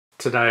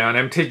Today on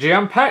MTG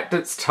Unpacked,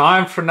 it's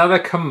time for another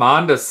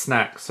Commander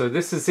Snack. So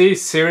this is the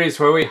series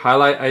where we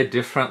highlight a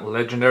different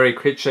legendary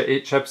creature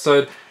each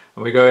episode,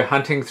 and we go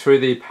hunting through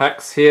the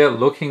packs here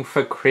looking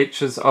for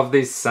creatures of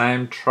the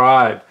same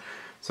tribe.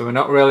 So we're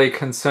not really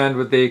concerned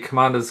with the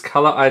commander's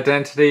color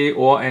identity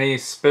or any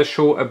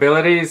special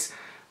abilities.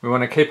 We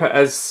want to keep it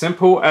as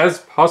simple as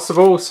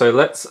possible. So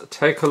let's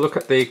take a look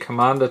at the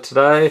commander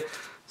today.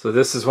 So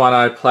this is one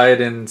I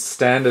played in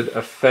standard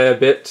a fair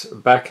bit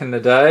back in the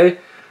day.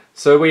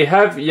 So we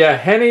have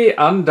Yahenni,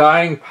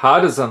 Undying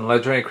Partisan,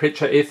 legendary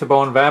creature,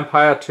 Aetherborn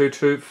Vampire,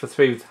 2/2 for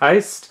 3 with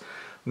haste.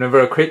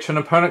 Whenever a creature an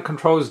opponent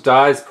controls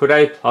dies, put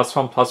a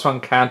 +1/+1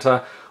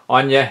 counter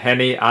on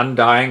Yahenni,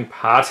 Undying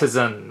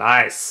Partisan.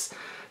 Nice.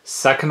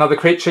 Sack another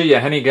creature,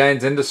 Yahenni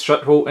gains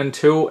indestructible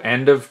until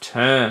end of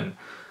turn.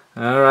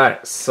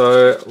 Alright,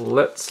 so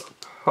let's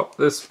pop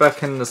this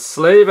back in the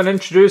sleeve and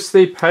introduce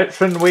the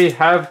patron we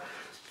have.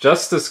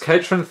 Justice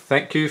Catron,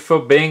 thank you for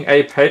being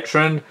a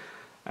patron.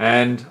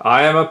 And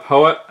I am a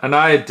poet and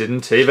I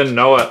didn't even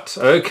know it.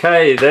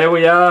 Okay, there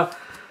we are.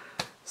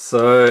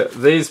 So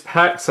these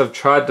packs I've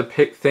tried to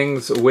pick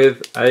things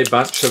with a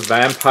bunch of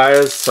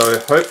vampires, so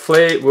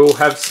hopefully we'll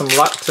have some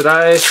luck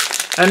today.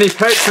 And the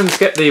patrons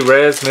get the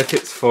rares,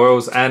 mythics,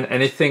 foils and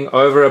anything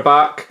over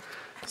 $1,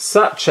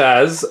 such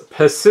as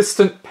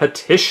Persistent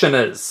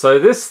Petitioners. So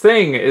this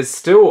thing is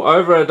still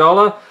over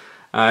 $1.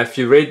 If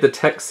you read the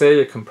text there,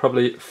 you can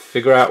probably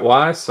figure out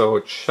why, so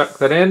I'll chuck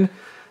that in.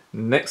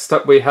 Next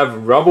up we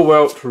have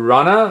Rubblewelt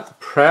Runner,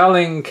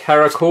 Prowling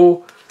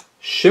Caracal,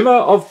 Shimmer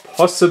of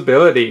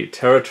Possibility,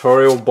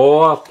 Territorial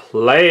Boar,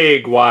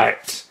 Plague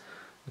White.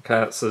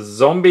 Okay, it's a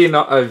zombie,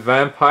 not a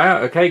vampire.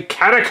 Okay,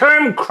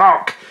 Catacomb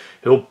Croc,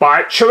 he'll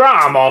bite your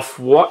arm off,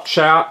 watch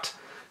out.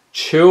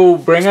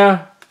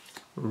 Chillbringer,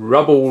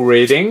 Rubble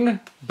Reading,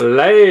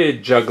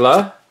 Blade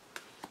Juggler,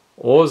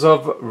 Oars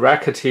of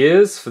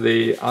Racketeers for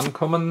the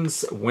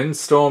uncommons,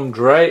 Windstorm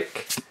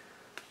Drake,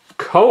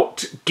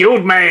 Cult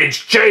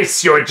Guildmage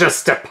Jace, you're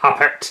just a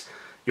puppet.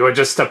 You're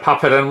just a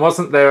puppet. And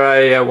wasn't there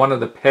a one of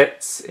the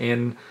pets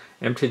in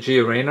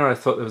MTG Arena? I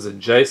thought there was a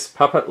Jace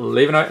puppet.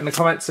 Leave a note in the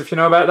comments if you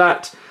know about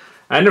that.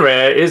 And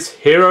rare is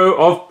Hero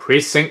of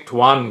Precinct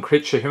 1.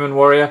 Creature Human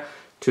Warrior,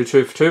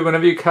 2/2 for 2.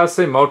 Whenever you cast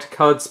a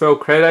multicolored spell,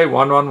 create a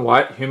 1/1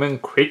 white human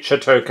creature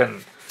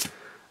token.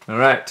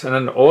 Alright, and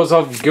then Oars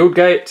of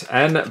Guildgate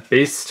and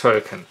Beast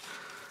token.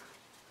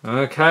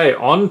 Okay,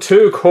 on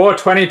to Core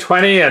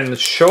 2020, and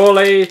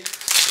surely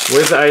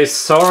with a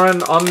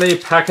Sorin on the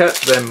packet,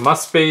 there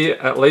must be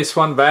at least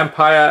one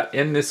vampire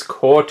in this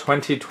Core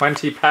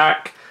 2020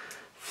 pack.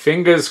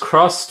 Fingers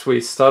crossed.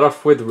 We start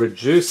off with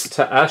Reduced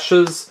to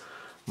Ashes,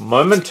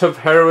 Moment of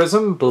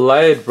Heroism,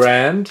 Blade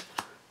Brand,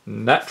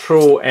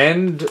 Natural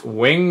End,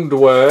 Winged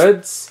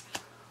Words,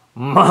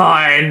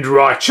 Mind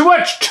Rot. You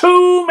watch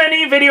too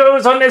many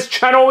videos on this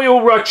channel,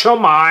 you'll rot your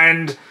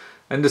mind.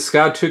 And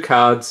discard 2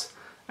 cards.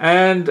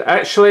 And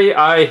actually,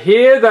 I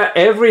hear that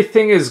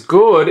everything is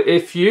good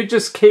if you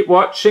just keep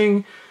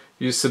watching,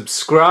 you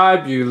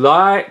subscribe, you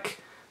like.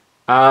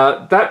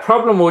 That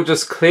problem will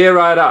just clear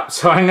right up.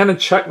 So I'm going to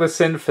chuck this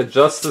in for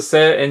Justice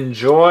there.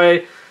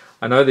 Enjoy.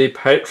 I know the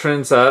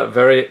patrons are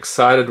very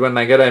excited when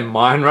they get a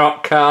Mind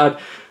Rot card.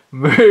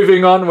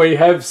 Moving on, we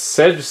have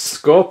Sedge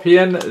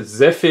Scorpion,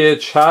 Zephyr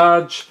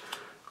Charge,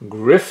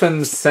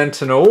 Griffin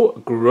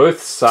Sentinel,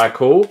 Growth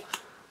Cycle,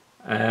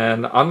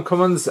 and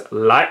uncommons,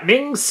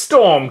 Lightning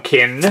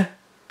Stormkin,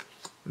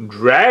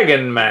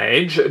 Dragon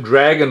Mage,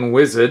 Dragon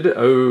Wizard,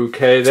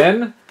 okay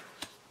then,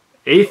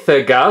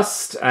 Ether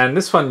Gust, and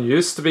this one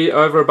used to be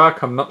over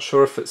 $1, I'm not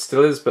sure if it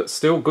still is, but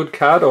still good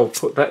card, I'll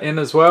put that in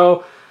as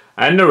well.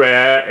 And a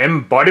rare,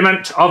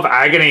 Embodiment of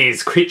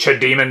Agonies, Creature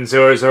Demon,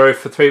 0/0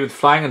 for 3 with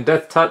Flying and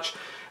Death Touch.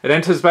 It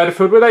enters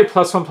battlefield with a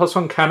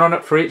 +1/+1 counter on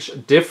it for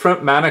each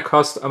different mana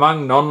cost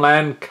among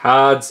non-land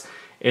cards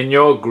in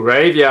your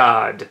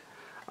graveyard.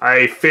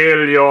 I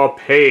feel your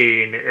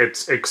pain,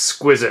 it's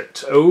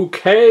exquisite.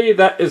 Okay,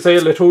 that is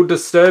a little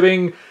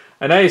disturbing.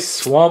 And a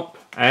Swamp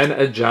and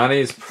a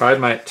Ajani's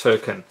Pridemate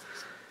token.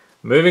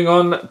 Moving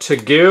on to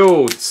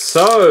guilds.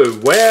 So,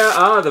 where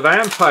are the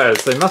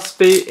vampires? They must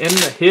be in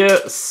here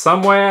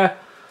somewhere.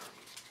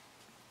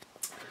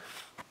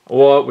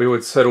 Or we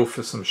would settle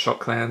for some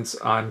Shocklands,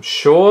 I'm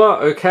sure.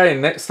 Okay,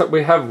 next up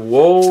we have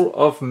Wall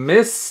of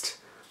Mist,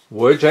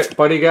 Wurjak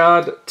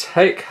Bodyguard,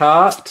 Take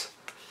Heart,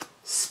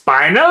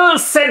 Spinal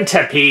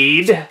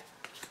Centipede,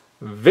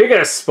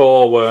 Vigor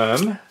Spore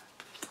Worm,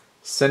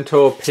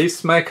 Centaur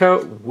Peacemaker,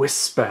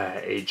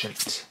 Whisper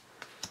Agent,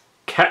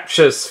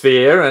 Capture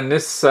Sphere, and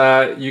this,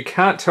 you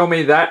can't tell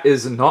me that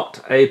is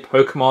not a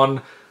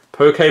Pokemon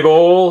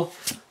Pokeball.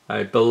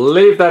 I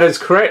believe that is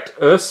correct.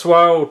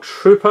 Erstwhile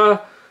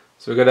Trooper.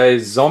 So we've got a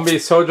Zombie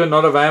Soldier,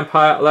 not a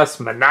vampire, less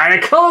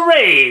Maniacal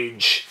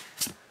Rage.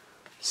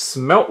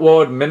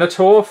 Smeltward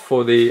Minotaur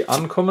for the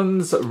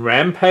uncommons,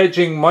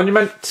 Rampaging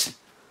Monument,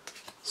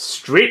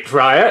 Street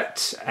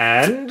Riot,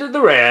 and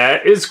the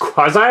rare is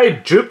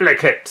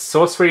Quasi-Duplicate.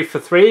 Sorcery for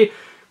 3,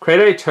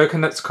 create a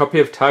token that's a copy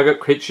of target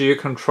creature you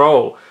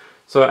control.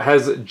 So it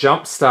has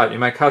Jumpstart. You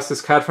may cast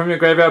this card from your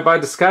graveyard by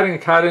discarding a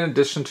card in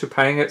addition to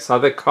paying its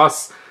other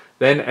costs.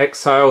 Then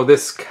exile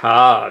this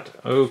card.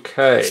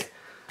 Okay.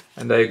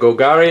 And a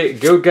Golgari,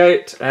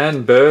 Guildgate,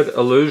 and Bird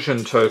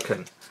Illusion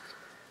token.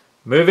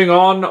 Moving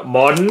on,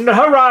 Modern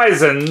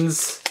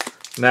Horizons.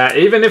 Now,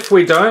 even if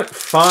we don't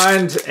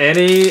find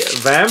any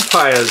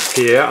vampires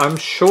here, I'm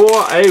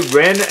sure a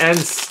Ren and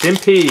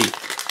Stimpy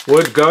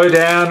would go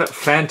down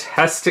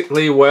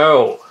fantastically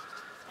well.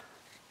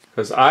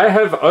 Because I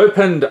have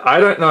opened, I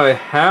don't know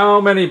how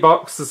many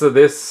boxes of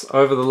this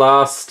over the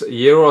last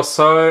year or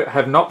so,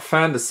 have not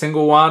found a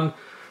single one.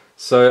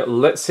 So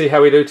let's see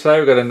how we do today.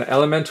 We've got an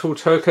Elemental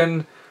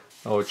token.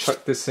 I'll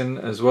chuck this in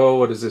as well.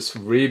 What is this?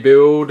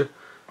 Rebuild.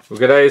 We've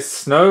got a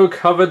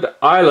Snow-Covered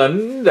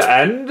Island,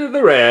 and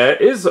the rare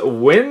is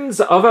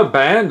Winds of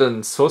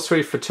Abandon.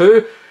 Sorcery for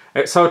 2.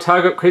 Exile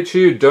target creature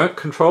you don't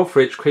control. For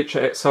each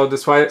creature exiled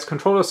this way, its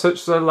controller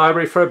searches the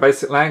library for a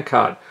basic land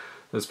card.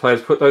 Those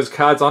players put those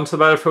cards onto the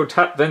battlefield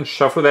tap, then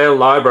shuffle their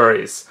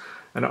libraries.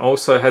 And it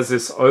also has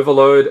this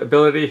Overload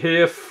ability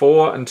here,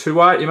 4 and 2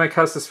 white. You may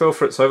cast a spell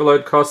for its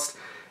Overload cost.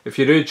 If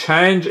you do,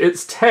 change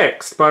its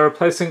text by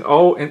replacing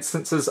all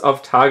instances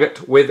of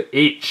target with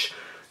each.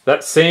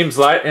 That seems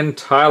like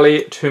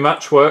entirely too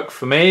much work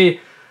for me.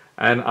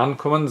 And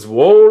Uncommon's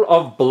Wall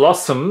of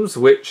Blossoms,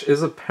 which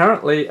is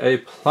apparently a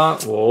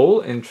plant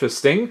wall.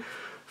 Interesting.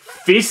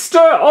 Feaster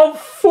of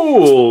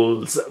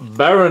Fools,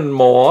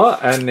 Barrenmoor,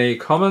 and the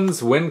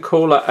Commons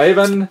Windcaller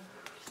Avon,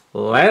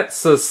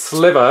 Lancer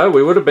Sliver.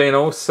 We would have been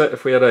all set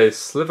if we had a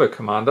Sliver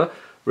commander.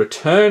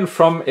 Return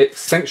from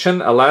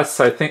Extinction. Alas,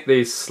 I think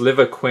the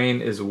Sliver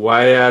Queen is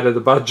way out of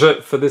the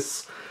budget for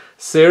this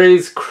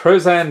series.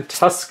 Crozan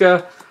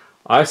Tusker,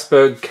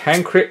 Iceberg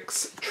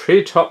Cancrix,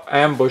 Treetop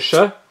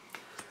Ambusher,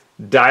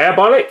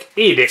 Diabolic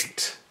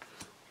Edict,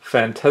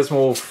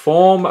 Phantasmal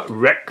Form,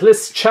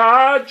 Reckless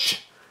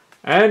Charge,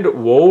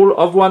 and Wall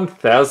of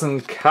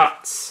 1000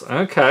 Cuts.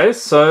 Okay,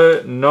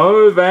 so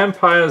no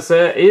vampires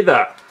there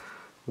either.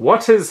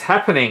 What is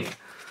happening?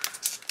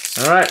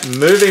 Alright,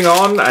 moving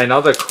on.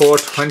 Another Core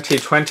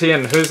 2020.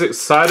 And who's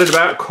excited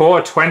about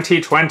Core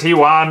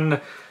 2021?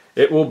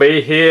 It will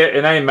be here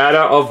in a matter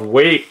of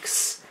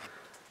weeks.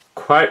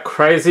 Quite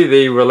crazy,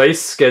 the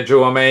release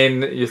schedule. I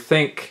mean, you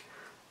think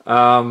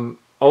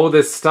all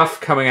this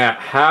stuff coming out.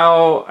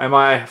 How am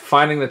I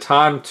finding the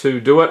time to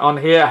do it on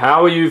here?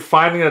 How are you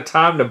finding the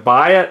time to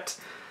buy it?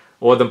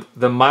 Or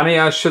the money,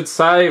 I should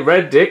say.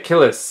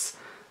 Ridiculous.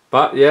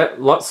 But yeah,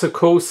 lots of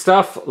cool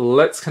stuff.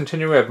 Let's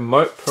continue. We have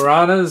Moat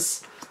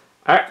Piranhas,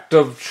 Act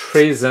of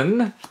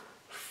Treason,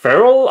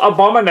 Feral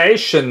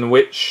Abomination,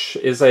 which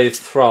is a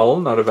thrall,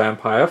 not a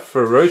vampire,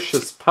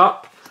 Ferocious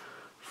Pup,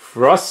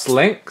 Frost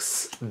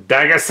Lynx,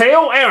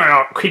 Daggersail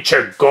Aeronaut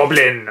Creature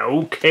Goblin,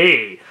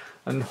 okay.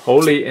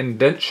 Unholy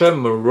Indenture,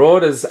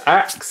 Marauder's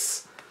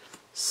Axe,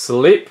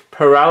 Sleep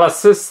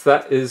Paralysis,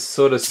 that is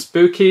sort of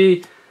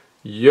spooky,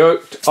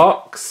 Yoked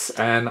Ox,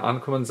 and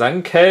Uncommon's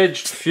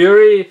Uncaged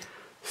Fury,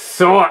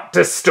 Thought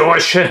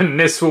Distortion,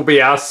 this will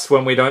be us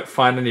when we don't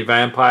find any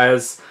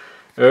vampires,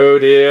 oh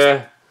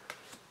dear,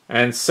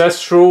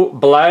 Ancestral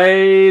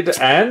Blade,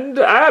 and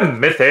a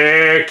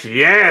Mythic,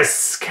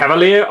 yes,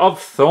 Cavalier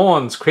of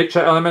Thorns,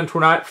 Creature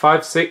Elemental Knight,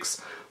 5/6,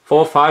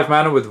 4/5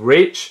 mana with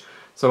Reach.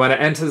 So when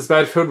it enters the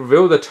battlefield,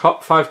 reveal the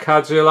top 5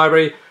 cards of your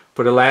library,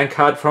 put a land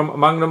card from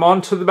among them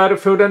onto the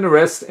battlefield and the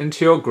rest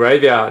into your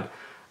graveyard.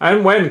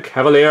 And when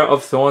Cavalier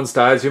of Thorns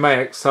dies, you may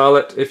exile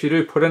it. If you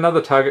do, put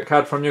another target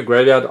card from your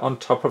graveyard on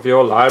top of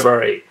your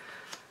library.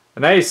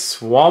 And a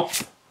Swamp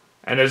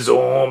and a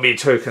Zombie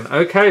token.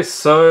 Okay,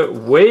 so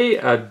we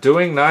are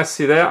doing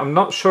nicely there. I'm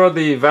not sure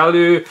the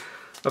value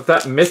of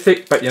that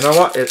Mythic, but you know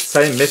what? It's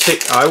a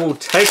Mythic. I will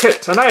take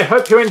it. And I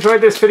hope you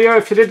enjoyed this video.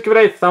 If you did, give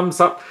it a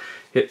thumbs up.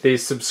 Hit the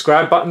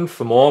subscribe button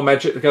for more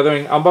Magic the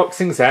Gathering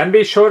unboxings, and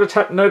be sure to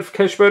tap the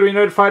notification bell to be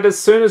notified as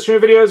soon as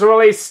new videos are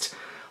released.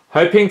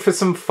 Hoping for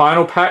some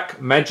final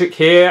pack magic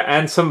here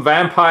and some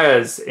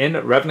vampires. In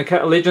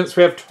Ravnica Allegiance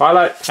we have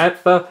Twilight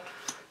Panther,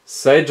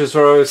 Sage's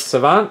Row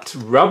Savant,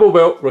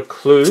 Rubblebelt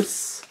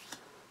Recluse,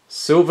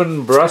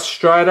 Sylvan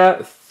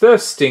Brushstrider,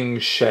 Thirsting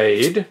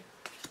Shade,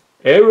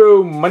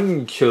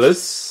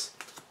 Aeromunculus,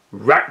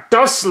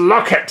 Rakdos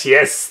Locket,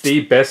 yes, the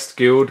best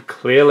guild,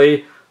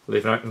 clearly.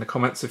 Leave a note in the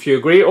comments if you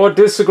agree or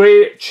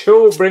disagree.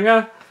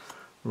 Chillbringer,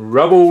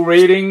 Rubble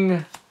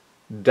Reading,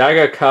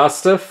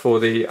 Daggercaster for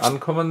the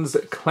Uncommons,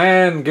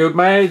 Clan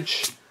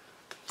Guildmage,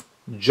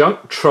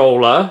 Junk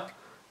Troller.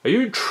 Are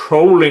you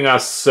trolling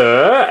us,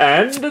 sir?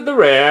 And the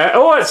rare,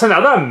 oh, it's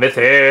another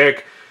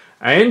Mythic.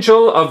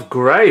 Angel of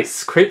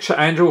Grace, Creature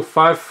Angel,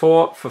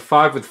 5/4 for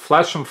 5 with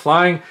Flash and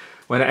Flying.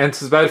 When it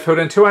enters the battlefield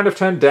until end of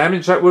turn,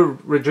 damage that will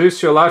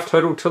reduce your life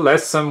total to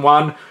less than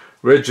 1.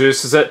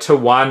 Reduces it to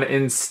 1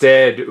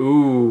 instead.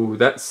 Ooh,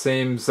 that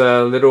seems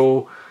a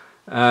little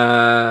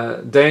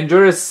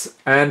dangerous.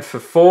 And for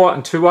 4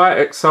 and 2 white,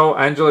 exile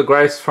Angel of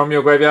Grace from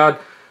your graveyard.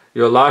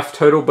 Your life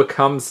total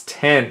becomes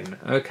 10.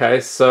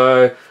 Okay,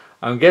 so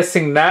I'm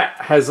guessing that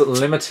has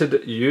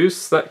limited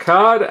use, that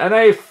card. And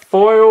a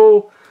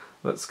foil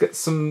Let's get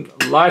some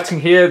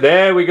lighting here.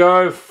 There we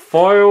go.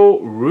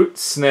 Foil root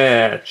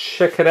snare.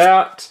 Check it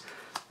out.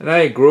 And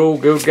a Gruul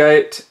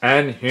Guildgate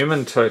and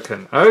human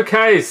token.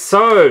 Okay,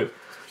 so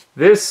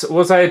this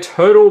was a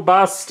total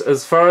bust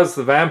as far as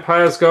the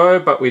vampires go,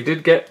 but we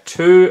did get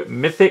 2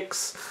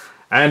 mythics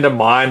and a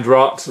mind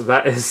rot.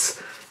 That is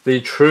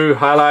the true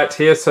highlight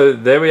here. So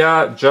there we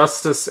are.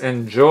 Justice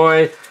and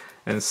Joy.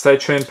 And stay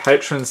tuned,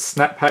 patrons.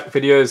 Snap pack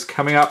videos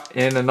coming up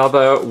in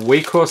another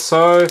week or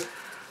so.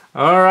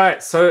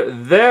 Alright, so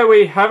there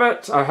we have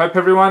it. I hope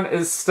everyone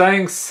is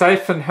staying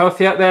safe and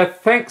healthy out there.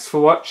 Thanks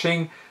for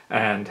watching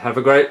and have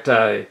a great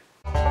day.